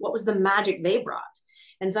 What was the magic they brought?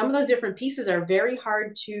 And some of those different pieces are very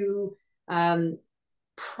hard to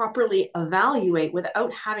properly evaluate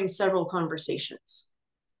without having several conversations.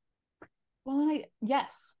 Well,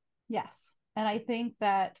 yes. And I think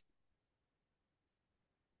that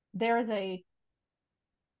there is I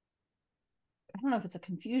don't know if it's a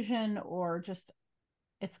confusion or just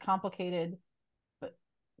it's complicated, but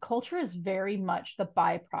culture is very much the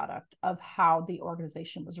byproduct of how the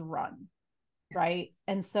organization was run, right?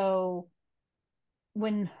 And so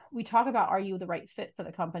when we talk about are you the right fit for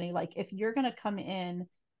the company, like if you're going to come in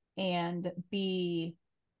and be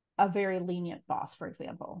a very lenient boss, for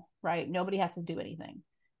example, right? Nobody has to do anything.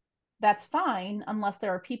 That's fine unless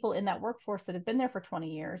there are people in that workforce that have been there for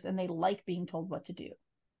 20 years and they like being told what to do,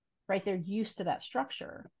 right? They're used to that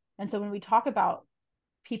structure. And so when we talk about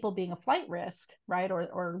people being a flight risk, right,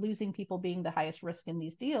 or losing people being the highest risk in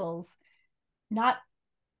these deals, not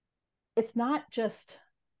it's not just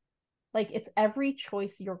like it's every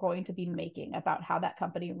choice you're going to be making about how that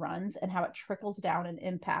company runs and how it trickles down and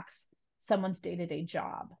impacts someone's day-to-day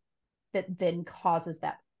job that then causes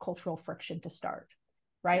that cultural friction to start,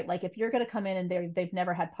 right? Like if you're going to come in and they've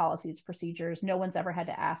never had policies, procedures, no one's ever had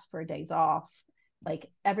to ask for a days off, like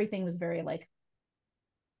everything was very like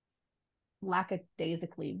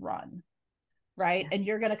lackadaisically run, right? And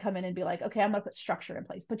you're going to come in and be like, okay, I'm going to put structure in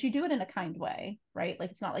place, but you do it in a kind way, right?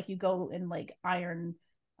 Like it's not like you go and like iron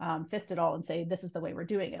fist it all and say this is the way we're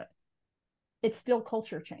doing it. It's still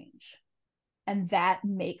culture change, and that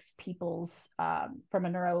makes people's from a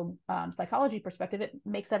neuro psychology perspective, it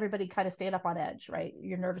makes everybody kind of stand up on edge, right?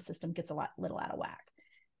 Your nervous system gets little out of whack,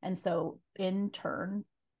 and so in turn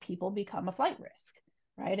people become a flight risk,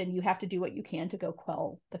 right? And you have to do what you can to go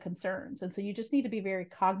quell the concerns. And so you just need to be very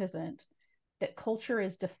cognizant that culture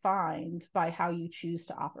is defined by how you choose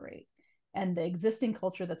to operate, and the existing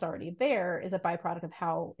culture that's already there is a byproduct of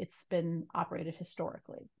how it's been operated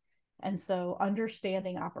historically. And so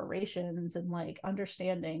understanding operations and like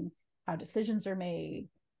understanding how decisions are made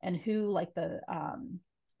and who like the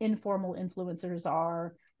informal influencers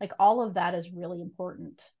are, like all of that is really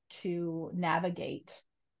important to navigate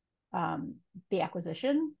the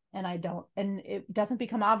acquisition. And and it doesn't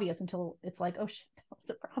become obvious until it's like, oh shit, that was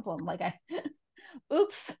a problem. Like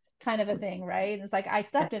oops, kind of a thing, right? And it's like I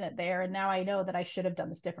stepped in it there and now I know that I should have done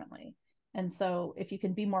this differently. And so if you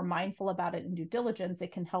can be more mindful about it in due diligence,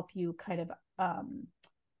 it can help you kind of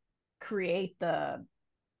create the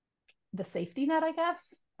safety net, I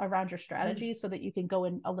guess, around your strategy so that you can go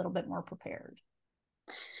in a little bit more prepared.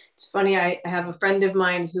 It's funny. I have a friend of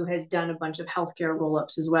mine who has done a bunch of healthcare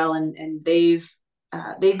roll-ups as well, and they've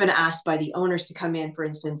been asked by the owners to come in, for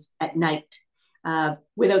instance, at night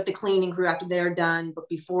without the cleaning crew after they're done, but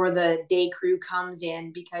before the day crew comes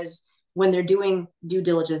in, because when they're doing due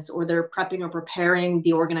diligence or they're prepping or preparing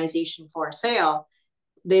the organization for a sale,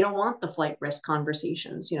 they don't want the flight risk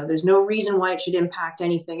conversations. There's no reason why it should impact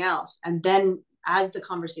anything else. And then as the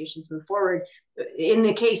conversations move forward, in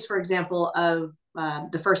the case, for example, of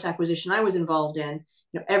the first acquisition I was involved in,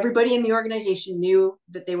 everybody in the organization knew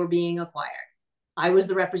that they were being acquired. I was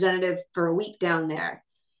the representative for a week down there,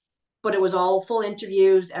 but it was all full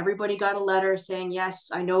interviews. Everybody got a letter saying, yes,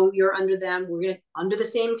 I know you're under them. We're going to under the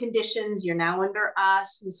same conditions. You're now under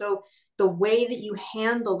us. And so the way that you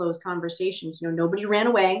handle those conversations, nobody ran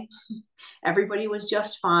away. Everybody was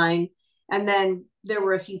just fine. And then there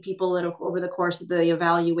were a few people that over the course of the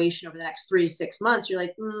evaluation over the next 3 to 6 months, you're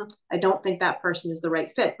like, I don't think that person is the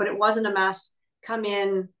right fit. But it wasn't a mass come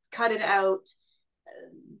in, cut it out,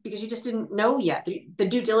 because you just didn't know yet. The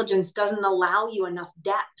due diligence doesn't allow you enough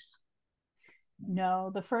depth. No,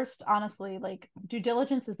 the first, honestly, like due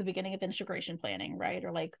diligence is the beginning of integration planning, right?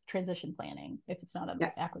 Or like transition planning if it's not an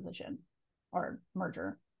acquisition or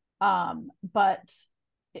merger. But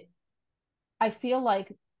I feel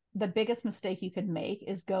like the biggest mistake you could make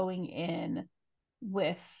is going in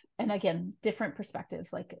with, and again, different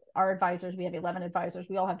perspectives. Like our advisors, we have 11 advisors.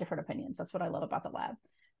 We all have different opinions. That's what I love about the lab.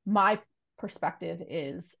 My perspective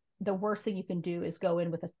is the worst thing you can do is go in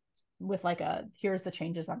with like here's the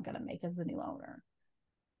changes I'm going to make as the new owner.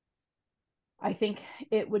 I think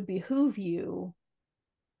it would behoove you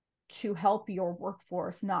to help your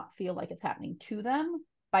workforce not feel like it's happening to them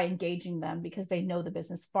by engaging them, because they know the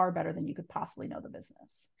business far better than you could possibly know the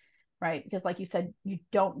business, right? Because like you said, you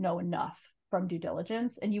don't know enough from due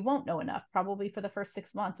diligence, and you won't know enough probably for the first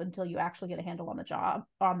 6 months until you actually get a handle on the job,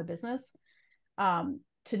 on the business,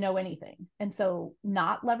 to know anything. And so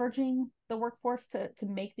not leveraging the workforce to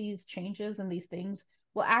make these changes and these things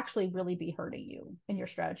will actually really be hurting you in your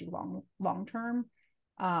strategy long term.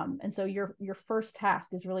 And so your first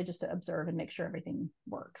task is really just to observe and make sure everything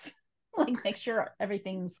works. Like make sure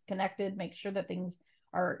everything's connected, make sure that things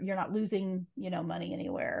are, you're not losing, money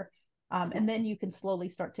anywhere. And then you can slowly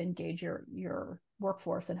start to engage your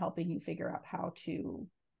workforce in helping you figure out how to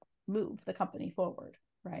move the company forward,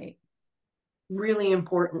 right? Really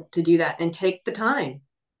important to do that and take the time.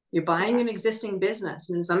 You're buying an Correct. existing business.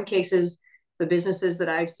 And in some cases, the businesses that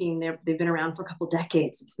I've seen, they've been around for a couple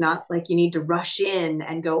decades. It's not like you need to rush in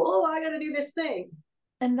and go, oh, I got to do this thing.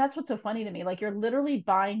 And that's what's so funny to me. Like you're literally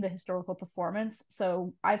buying the historical performance.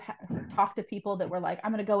 So I've talked to people that were like,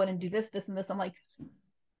 I'm going to go in and do this, this, and this. I'm like,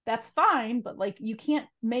 that's fine, but like you can't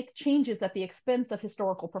make changes at the expense of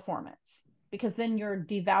historical performance because then you're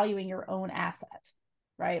devaluing your own asset,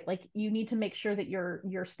 right? Like you need to make sure that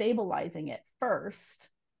you're stabilizing it first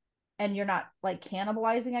and you're not like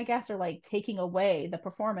cannibalizing, I guess, or like taking away the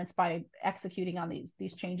performance by executing on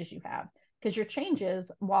these changes you have. Because your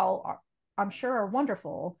changes, while I'm sure are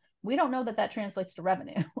wonderful, we don't know that that translates to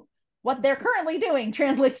revenue. What they're currently doing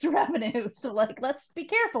translates to revenue. So like, let's be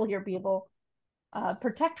careful here, people.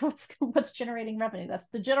 Protect what's generating revenue. That's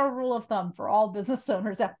the general rule of thumb for all business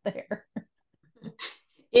owners out there.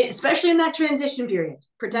 Especially in that transition period.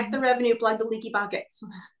 Protect the Mm-hmm. revenue, plug the leaky buckets.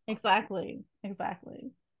 Exactly.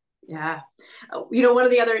 Exactly. Yeah. One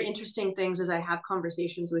of the other interesting things is I have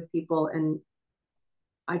conversations with people and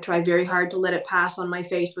I try very hard to let it pass on my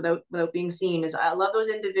face without being seen. Is I love those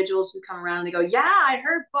individuals who come around and they go, "Yeah, I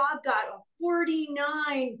heard Bob got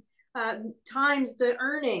 49 times the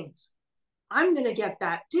earnings. I'm gonna get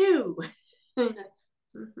that too."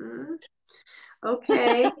 Mm-hmm.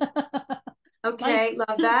 Okay, my okay,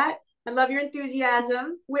 love that. I love your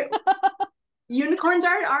enthusiasm. Unicorns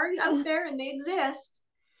are out there and they exist.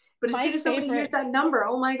 But as my soon as somebody hears favorite that number,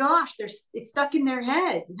 oh my gosh, it's stuck in their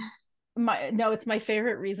head. my no, it's my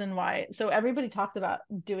favorite reason why. So everybody talks about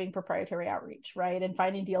doing proprietary outreach, right? And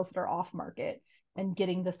finding deals that are off market and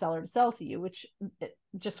getting the seller to sell to you, which it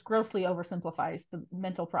just grossly oversimplifies the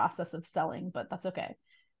mental process of selling, but that's okay.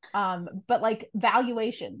 But like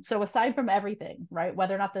valuation. So aside from everything, right?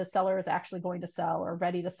 Whether or not the seller is actually going to sell or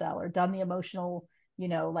ready to sell or done the emotional,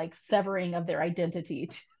 like severing of their identity,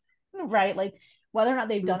 right? Like whether or not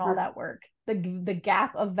they've done all Mm-hmm. that work, the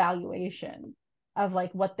gap of valuation of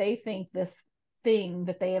like what they think this thing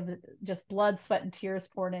that they have just blood, sweat, and tears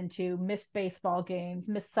poured into, missed baseball games,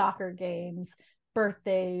 missed soccer games,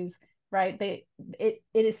 birthdays, right? It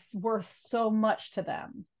is worth so much to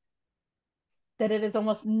them that it is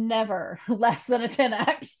almost never less than a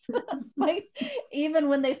 10x. Like even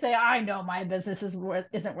when they say, I know my business isn't worth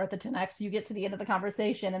a 10x, you get to the end of the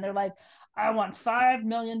conversation and they're like, I want $5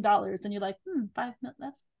 million. And you're like, 5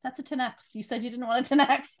 million, that's a 10x. You said you didn't want a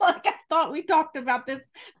 10x. Like I thought we talked about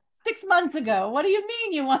this 6 months ago. What do you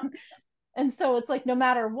mean you want? And so it's like no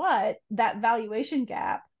matter what, that valuation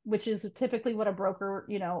gap, which is typically what a broker,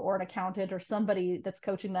 or an accountant or somebody that's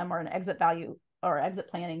coaching them or an exit value or exit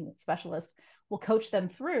planning specialist will coach them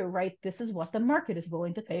through, right? This is what the market is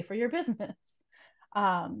willing to pay for your business.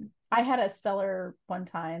 I had a seller one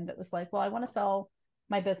time that was like, well, I want to sell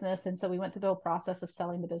my business. And so we went through the whole process of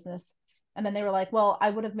selling the business. And then they were like, well,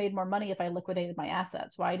 I would have made more money if I liquidated my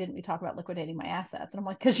assets. Why didn't we talk about liquidating my assets? And I'm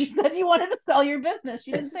like, because you said you wanted to sell your business.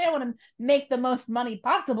 You didn't say I want to make the most money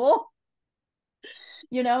possible,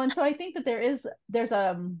 And so I think that there's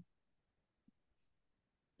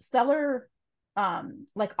seller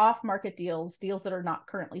like off market deals that are not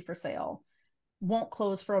currently for sale won't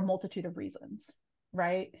close for a multitude of reasons,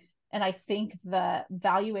 right? And I think the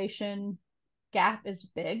valuation gap is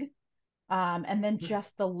big. And then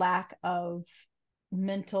just the lack of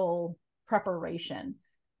mental preparation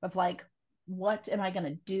of like, what am I going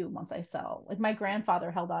to do once I sell? Like my grandfather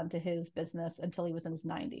held on to his business until he was in his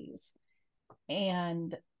 90s.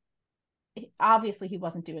 And obviously he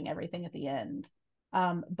wasn't doing everything at the end.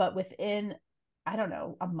 But within, I don't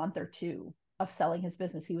know, a month or two of selling his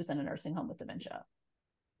business, he was in a nursing home with dementia.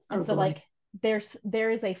 And Oh so boy. like there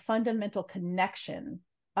is a fundamental connection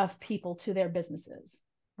of people to their businesses,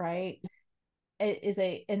 right? It is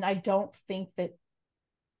and I don't think that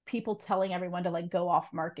people telling everyone to like go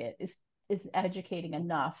off market is educating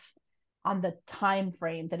enough on the time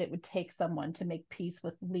frame that it would take someone to make peace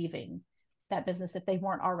with leaving that business if they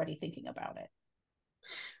weren't already thinking about it.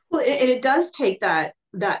 Well, it does take that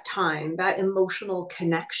time, that emotional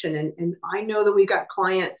connection. And I know that we've got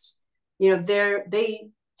clients,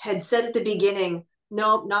 they had said at the beginning,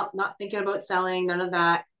 nope, not thinking about selling, none of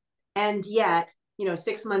that. And yet,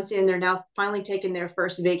 6 months in, they're now finally taking their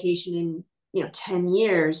first vacation in, 10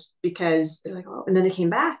 years because they're like, oh, and then they came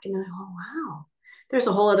back and they're like, oh wow, there's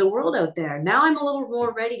a whole other world out there. Now I'm a little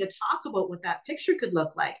more ready to talk about what that picture could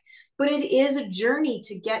look like. But it is a journey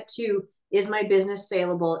to get to, is my business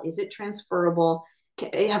saleable? Is it transferable?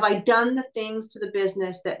 Have I done the things to the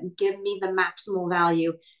business that give me the maximal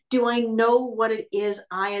value? Do I know what it is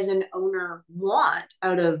I as an owner want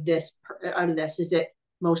out of this? Is it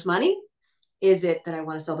most money? Is it that I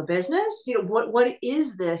want to sell the business? What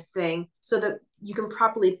is this thing, so that you can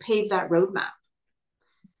properly pave that roadmap?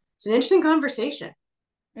 It's an interesting conversation.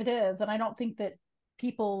 It is. And I don't think that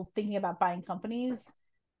people thinking about buying companies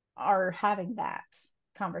are having that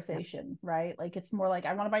conversation, right? Like it's more like,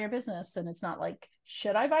 I want to buy your business. And it's not like,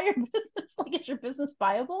 should I buy your business? Like, is your business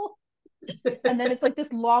viable? And then it's like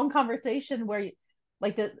this long conversation where you,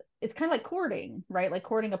 like it's kind of like courting, right? Like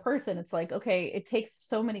courting a person. It's like, okay, it takes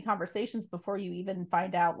so many conversations before you even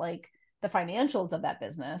find out like the financials of that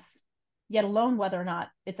business, yet alone whether or not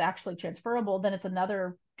it's actually transferable. Then it's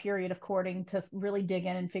another period of courting to really dig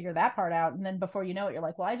in and figure that part out. And then before you know it, you're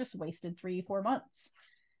like, well, I just wasted 3-4 months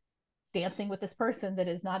dancing with this person that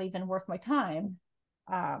is not even worth my time.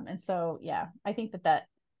 And so, yeah, I think that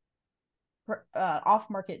off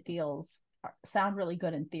market deals sound really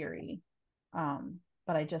good in theory.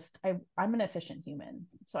 But I'm an efficient human.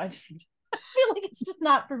 So I just I feel like it's just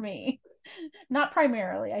not for me. Not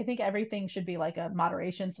primarily. I think everything should be like a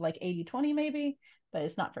moderation. So like 80-20 maybe, but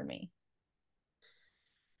it's not for me.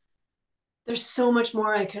 There's so much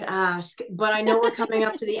more I could ask, but I know we're coming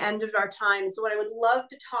up to the end of our time. So what I would love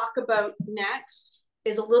to talk about next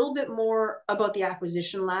is a little bit more about the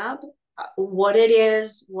acquisition lab, what it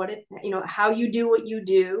is, how you do what you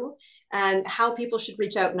do, and how people should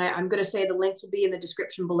reach out. And I'm going to say the links will be in the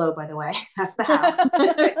description below, by the way. That's the how.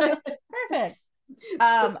 Perfect.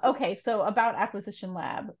 Okay, so about Acquisition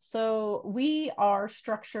Lab. So we are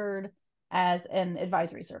structured as an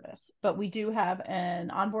advisory service, but we do have an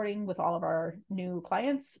onboarding with all of our new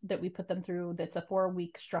clients that we put them through. That's a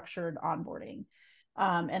 4-week structured onboarding.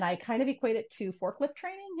 And I kind of equate it to forklift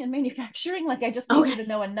training in manufacturing. Like I just need you to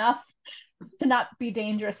know enough to not be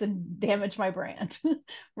dangerous and damage my brand.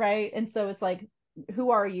 Right. And so it's like,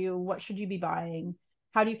 who are you? What should you be buying?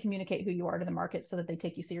 How do you communicate who you are to the market so that they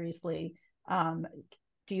take you seriously? Do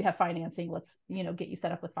you have financing? Let's, get you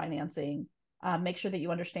set up with financing. Make sure that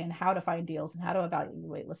you understand how to find deals and how to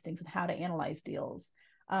evaluate listings and how to analyze deals.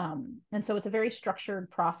 And so it's a very structured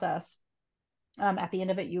process. At the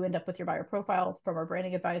end of it, you end up with your buyer profile from our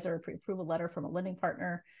branding advisor, a pre-approval letter from a lending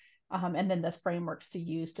partner, and then the frameworks to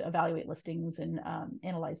use to evaluate listings and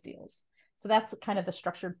analyze deals. So that's kind of the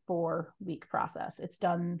structured 4-week process. It's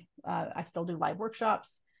done. I still do live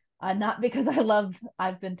workshops, not because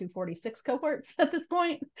I've been through 46 cohorts at this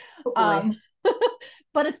point. Oh boy.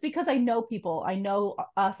 But it's because I know people, I know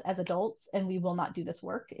us as adults, and we will not do this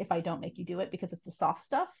work if I don't make you do it, because it's the soft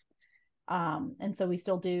stuff. And so we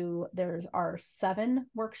still do, there's our 7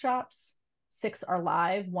 workshops, 6 are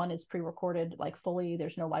live. 1 is pre-recorded, like fully.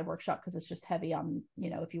 There's no live workshop because it's just heavy on,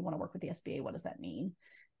 if you want to work with the SBA, what does that mean?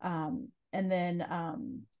 And then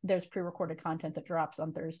there's pre-recorded content that drops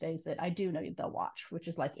on Thursdays that I do know they'll watch, which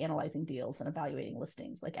is like analyzing deals and evaluating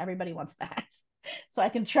listings. Like everybody wants that. So I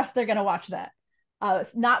can trust they're going to watch that.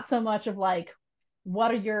 It's not so much of like,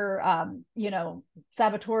 what are your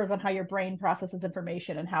saboteurs on how your brain processes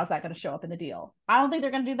information and how's that going to show up in the deal? I don't think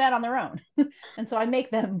they're going to do that on their own. And so I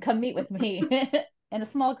make them come meet with me in a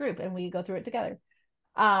small group and we go through it together.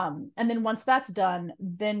 And then once that's done,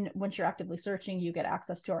 then once you're actively searching, you get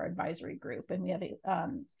access to our advisory group. And we have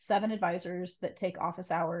 7 advisors that take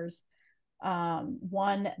office hours,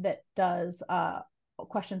 1 that does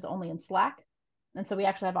questions only in Slack. And so we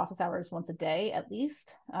actually have office hours once a day at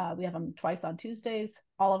least. We have them twice on Tuesdays.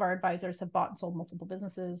 All of our advisors have bought and sold multiple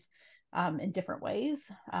businesses in different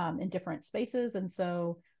ways, in different spaces. And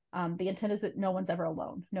so the intent is that no one's ever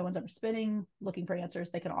alone. No one's ever spinning, looking for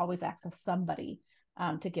answers. They can always access somebody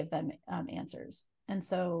to give them answers. And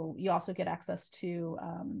so you also get access to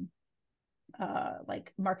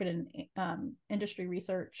like market and industry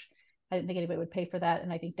research. I didn't think anybody would pay for that.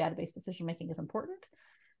 And I think database decision making is important.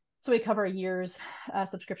 So we cover a year's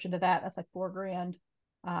subscription to that. That's like $4,000.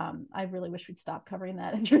 I really wish we'd stop covering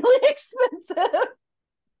that. It's really expensive.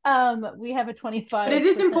 We have a 25%. But it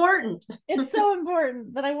is important. It's so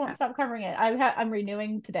important that I won't stop covering it. I'm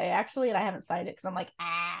renewing today actually, and I haven't signed it because I'm like,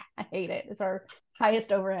 I hate it. It's our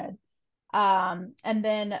highest overhead. And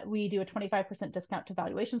then we do a 25% discount to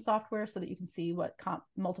valuation software so that you can see what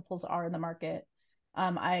multiples are in the market.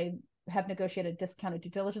 I have negotiated a discounted due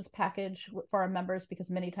diligence package for our members because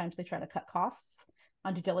many times they try to cut costs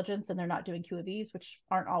on due diligence and they're not doing QofEs, which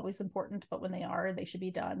aren't always important, but when they are, they should be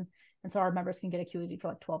done. And so our members can get a QofE for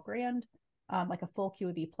like $12,000. like a full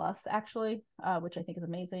QAB plus actually, which I think is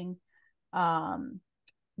amazing. Um,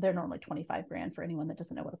 they're normally 25 grand for anyone that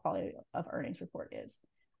doesn't know what a quality of earnings report is.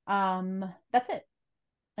 That's it.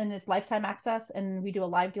 And it's lifetime access. And we do a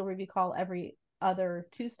live deal review call every other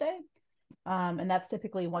Tuesday. And that's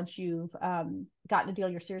typically once you've gotten a deal,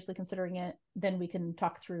 you're seriously considering it, then we can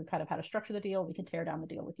talk through kind of how to structure the deal. We can tear down the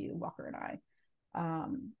deal with you, Walker and I.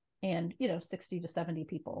 And 60 to 70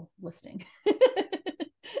 people listening.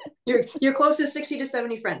 Your closest 60 to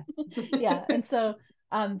 70 friends. Yeah. And so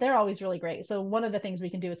they're always really great. So one of the things we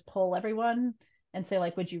can do is poll everyone and say,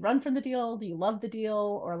 like, would you run from the deal? Do you love the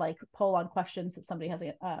deal? Or like poll on questions that somebody has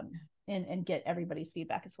and get everybody's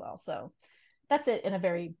feedback as well. So that's it in a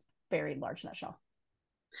very, very large nutshell.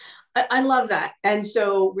 I love that. And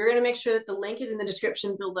so we're going to make sure that the link is in the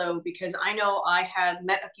description below, because I know I have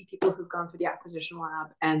met a few people who've gone through the acquisition lab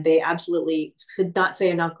and they absolutely could not say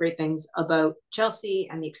enough great things about Chelsea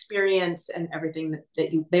and the experience and everything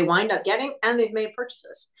that they wind up getting, and they've made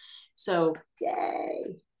purchases. So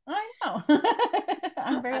yay. I know.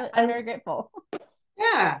 I'm very grateful.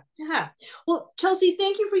 Yeah, yeah. Well, Chelsea,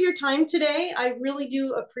 thank you for your time today. I really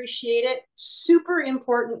do appreciate it. Super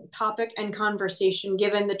important topic and conversation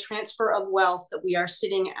given the transfer of wealth that we are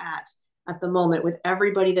sitting at the moment with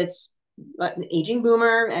everybody that's an aging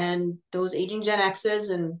boomer and those aging Gen X's,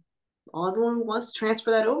 and all everyone wants to transfer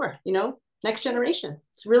that over, next generation.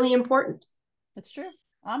 It's really important. It's true.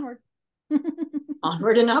 Onward.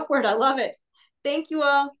 Onward and upward. I love it. Thank you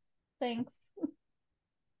all. Thanks.